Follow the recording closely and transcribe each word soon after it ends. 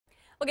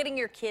Well, getting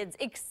your kids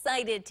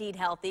excited to eat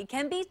healthy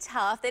can be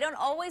tough. They don't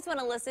always want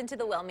to listen to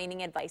the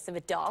well-meaning advice of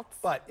adults.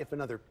 But if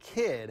another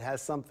kid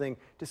has something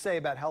to say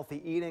about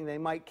healthy eating, they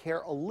might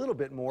care a little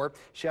bit more.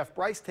 Chef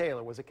Bryce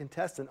Taylor was a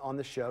contestant on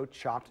the show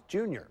Chopped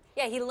Jr.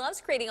 Yeah, he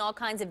loves creating all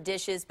kinds of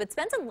dishes, but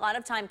spends a lot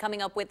of time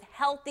coming up with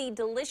healthy,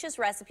 delicious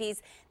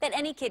recipes that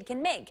any kid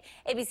can make.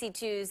 ABC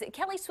 2's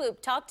Kelly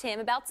Swoop talked to him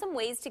about some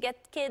ways to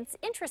get kids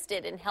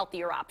interested in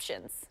healthier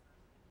options.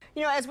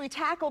 You know, as we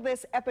tackle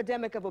this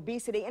epidemic of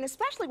obesity, and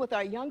especially with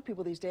our young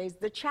people these days,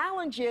 the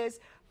challenge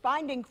is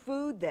finding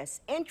food that's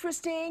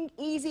interesting,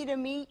 easy to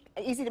make,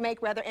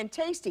 and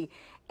tasty.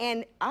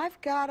 And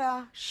I've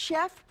got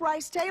Chef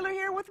Bryce Taylor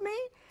here with me,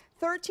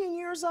 13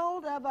 years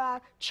old, of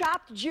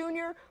Chopped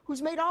Jr.,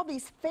 who's made all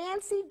these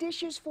fancy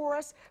dishes for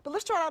us. But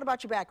let's start out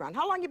about your background.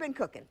 How long you been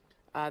cooking?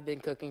 I've been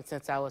cooking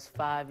since I was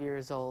 5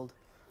 years old.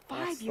 5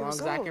 years old?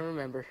 As long as I can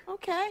remember.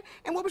 Okay.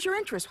 And what was your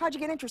interest? How'd you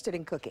get interested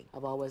in cooking?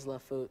 I've always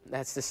loved food.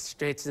 That's just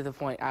straight to the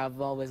point. I've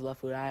always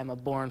loved food. I am a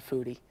born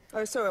foodie.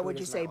 Oh, so would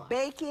you say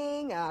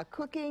baking,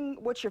 cooking?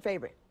 What's your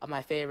favorite?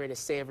 My favorite is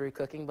savory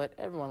cooking, but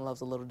everyone loves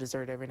a little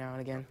dessert every now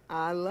and again.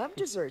 I love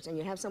desserts, and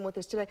you have some with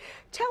us today.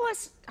 Tell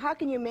us, how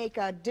can you make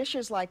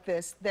dishes like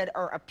this that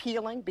are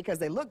appealing because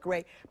they look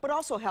great, but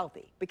also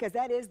healthy? Because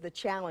that is the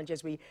challenge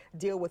as we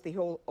deal with the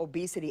whole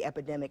obesity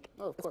epidemic,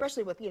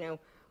 especially with, you know,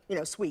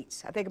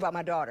 sweets. I think about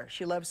my daughter.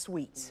 She loves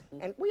sweets.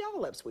 And we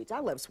all love sweets. I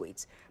love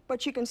sweets.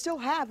 But you can still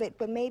have it,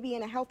 but maybe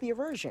in a healthier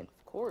version.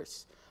 Of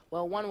course.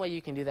 Well, one way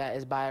you can do that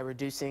is by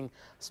reducing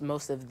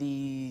most of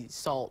the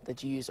salt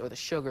that you use or the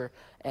sugar.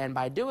 And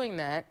by doing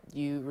that,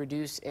 you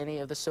reduce any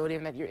of the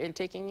sodium that you're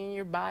intaking in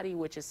your body,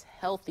 which is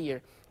healthier.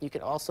 You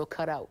can also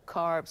cut out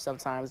carbs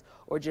sometimes,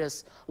 or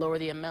just lower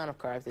the amount of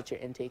carbs that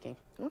you're intaking.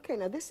 Okay,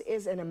 now this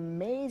is an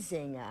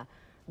amazing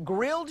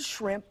grilled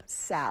shrimp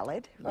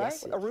salad, right?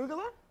 Yes.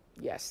 Arugula?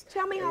 Yes.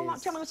 Tell me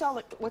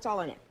what's all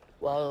in it.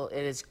 Well,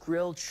 it is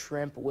grilled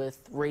shrimp with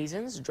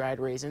raisins, dried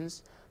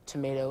raisins,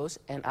 tomatoes,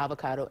 and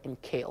avocado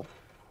and kale.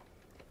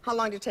 How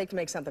long did it take to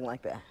make something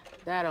like that?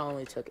 That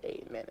only took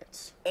 8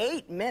 minutes.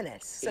 8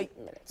 minutes? 8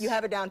 minutes. You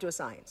have it down to a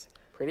science.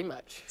 Pretty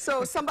much.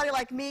 So somebody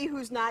like me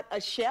who's not a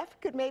chef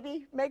could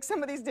maybe make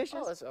some of these dishes?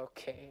 Oh, it's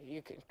okay.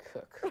 You can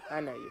cook. I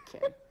know you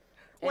can.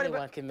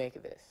 Anyone can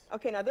make this.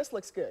 Okay, now this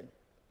looks good.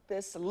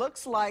 This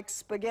looks like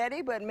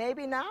spaghetti, but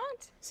maybe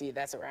not. See,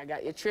 that's where I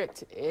got you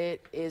tricked.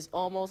 It is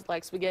almost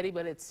like spaghetti,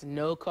 but it's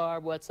no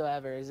carb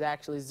whatsoever. It's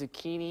actually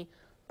zucchini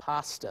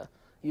pasta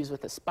used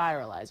with a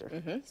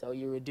spiralizer. So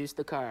you reduce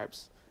the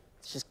carbs.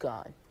 It's just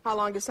gone. How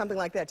long does something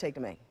like that take to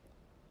make?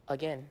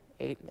 Again,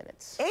 8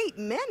 minutes. 8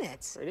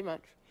 minutes? Pretty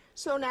much.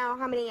 So now,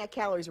 how many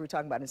calories are we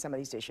talking about in some of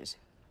these dishes?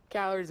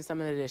 Calories in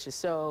some of the dishes.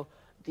 So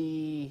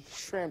the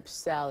shrimp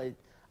salad,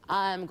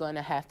 I'm going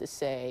to have to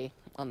say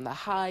on the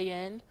high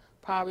end,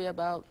 probably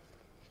about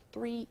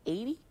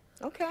 380.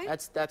 Okay.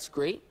 That's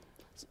great.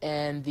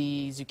 And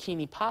the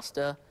zucchini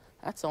pasta,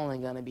 that's only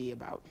going to be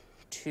about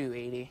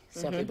 280,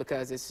 simply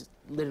because it's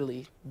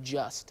literally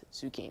just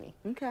zucchini.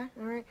 Okay,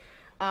 all right.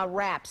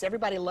 Wraps.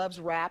 Everybody loves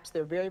wraps.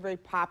 They're very, very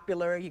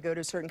popular. You go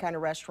to certain kind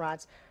of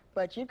restaurants,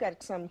 but you've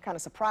got some kind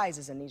of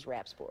surprises in these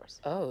wraps for us.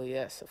 Oh,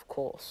 yes, of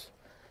course.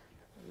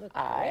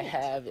 I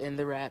have in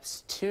the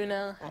wraps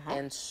tuna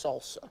and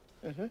salsa.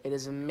 It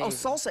is amazing. Oh,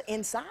 salsa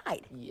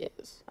inside?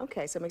 Yes.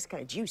 Okay, so it makes it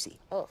kind of juicy.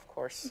 Oh, of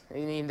course.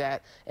 You need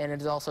that. And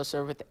it is also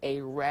served with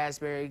a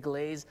raspberry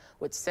glaze,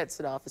 which sets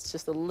it off. It's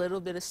just a little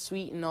bit of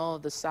sweet and all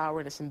of the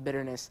sourness and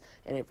bitterness,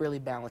 and it really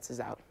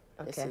balances out.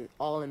 Okay. It's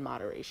all in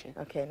moderation.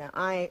 Okay, now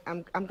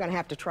I'm going to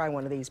have to try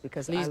one of these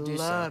because I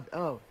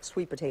love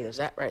sweet potatoes.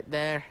 That right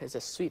there is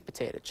a sweet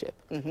potato chip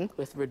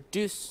with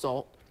reduced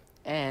salt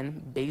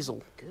and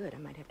basil. Good, I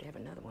might have to have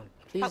another one.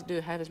 Please do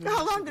have as many.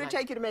 How long did it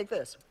take you to make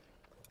this?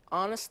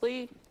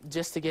 Honestly,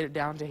 just to get it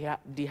down to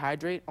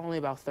dehydrate, only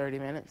about 30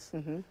 minutes.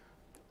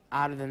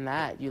 Other than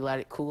that, you let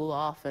it cool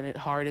off and it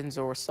hardens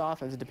or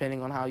softens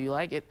depending on how you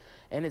like it,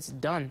 and it's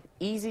done.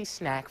 Easy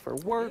snack for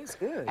work,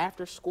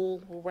 after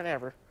school, or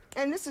whatever.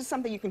 And this is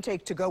something you can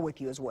take to go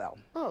with you as well.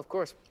 Oh, of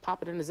course.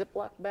 Pop it in a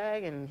Ziploc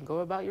bag and go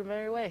about your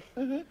merry way.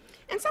 And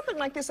something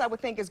like this I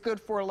would think is good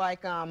for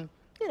like,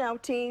 you know,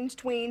 teens,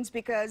 tweens,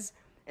 because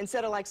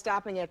instead of like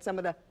stopping at some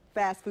of the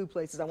fast food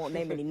places, I won't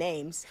name any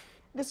names,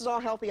 this is all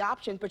healthy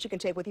options, but you can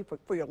take with you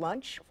for your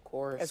lunch. Of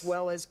course. As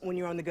well as when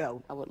you're on the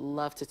go. I would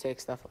love to take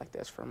stuff like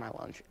this for my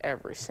lunch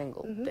every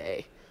single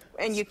day.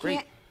 And you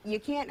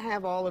can't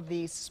have all of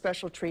these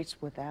special treats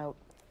without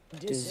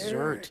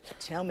dessert.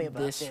 Tell me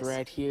about this. This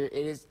right here,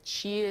 it is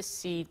chia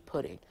seed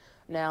pudding.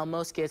 Now,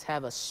 most kids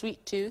have a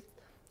sweet tooth.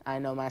 I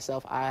know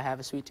myself, I have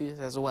a sweet tooth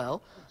as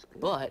well.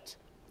 But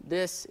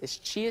this is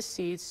chia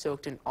seeds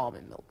soaked in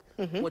almond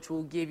milk, which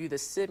will give you the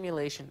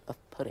simulation of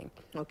pudding.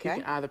 Okay. You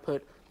can either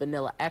put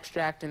vanilla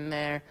extract in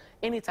there,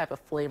 any type of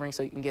flavoring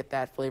so you can get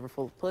that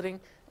flavorful pudding,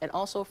 and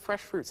also fresh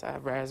fruits. I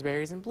have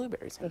raspberries and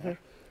blueberries in there.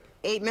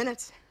 8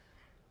 minutes?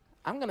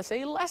 I'm going to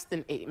say less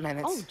than 8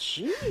 minutes. Oh,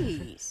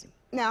 jeez.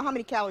 Now, how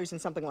many calories in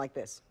something like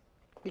this?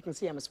 You can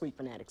see I'm a sweet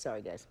fanatic.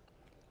 Sorry, guys.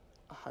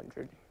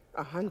 100.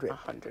 100?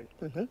 100.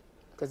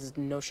 because it's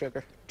no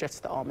sugar,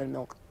 just the almond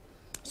milk.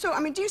 So, I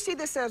mean, do you see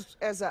this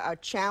as a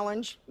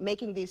challenge,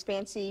 making these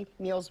fancy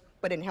meals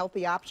but in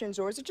healthy options,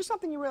 or is it just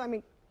something you really, I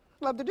mean,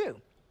 love to do?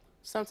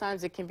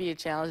 Sometimes it can be a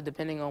challenge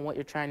depending on what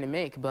you're trying to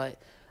make,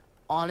 but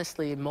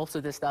honestly, most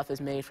of this stuff is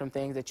made from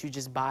things that you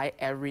just buy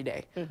every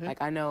day. Like,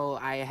 I know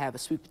I have a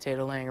sweet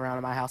potato laying around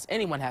in my house.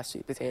 Anyone has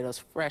sweet potatoes,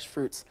 fresh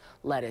fruits,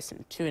 lettuce,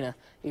 and tuna.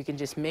 You can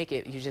just make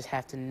it. You just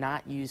have to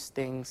not use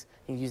things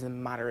and use them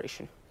in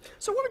moderation.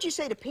 So what would you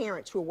say to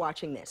parents who are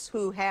watching this,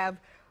 who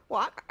have,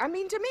 well, I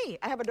mean, to me,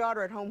 I have a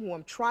daughter at home who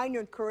I'm trying to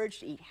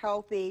encourage to eat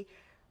healthy,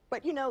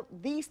 but, you know,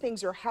 these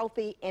things are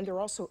healthy and they're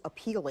also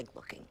appealing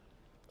looking.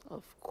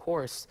 Of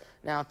course.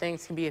 Now,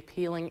 things can be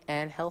appealing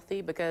and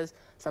healthy because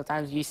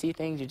sometimes you see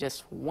things, you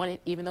just want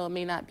it, even though it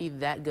may not be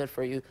that good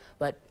for you.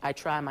 But I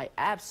try my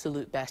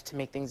absolute best to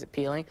make things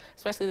appealing,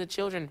 especially to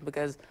children,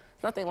 because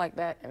nothing like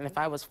that. And if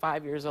I was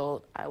 5 years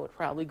old, I would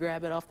probably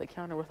grab it off the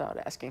counter without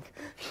asking.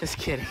 Just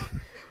kidding.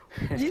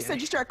 You said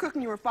you started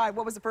cooking when you were 5.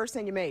 What was the first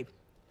thing you made?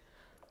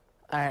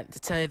 All right, to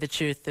tell you the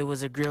truth, it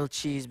was a grilled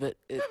cheese, but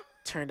it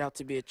turned out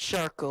to be a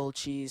charcoal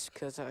cheese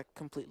because I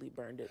completely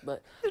burned it.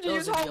 But Did you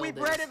use whole wheat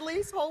bread at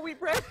least? Whole wheat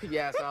bread?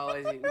 Yes, I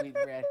always eat wheat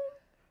bread.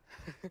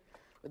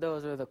 But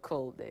those were the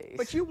cold days.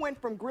 But you went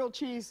from grilled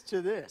cheese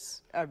to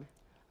this.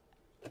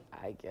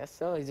 I guess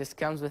so. It just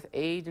comes with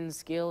age and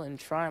skill and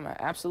trying my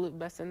absolute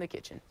best in the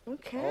kitchen.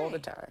 Okay. All the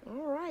time.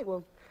 All right.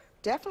 Well,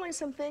 definitely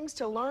some things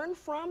to learn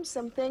from,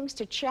 some things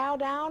to chow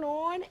down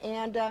on,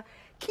 and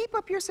keep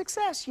up your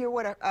success. You're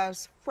what, a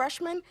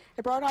freshman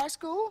at Broad High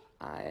School?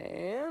 I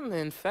am.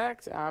 In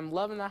fact, I'm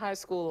loving the high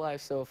school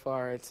life so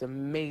far. It's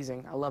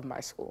amazing. I love my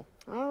school.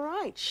 All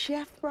right.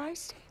 Chef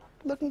Bryce,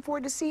 looking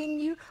forward to seeing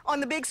you on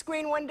the big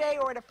screen one day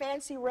or at a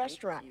fancy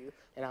restaurant. Thank you.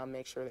 And I'll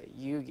make sure that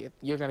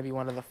you're going to be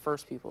one of the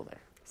first people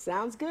there.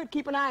 Sounds good.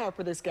 Keep an eye out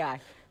for this guy.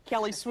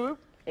 Kelly Swoop,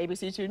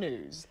 ABC 2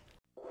 News.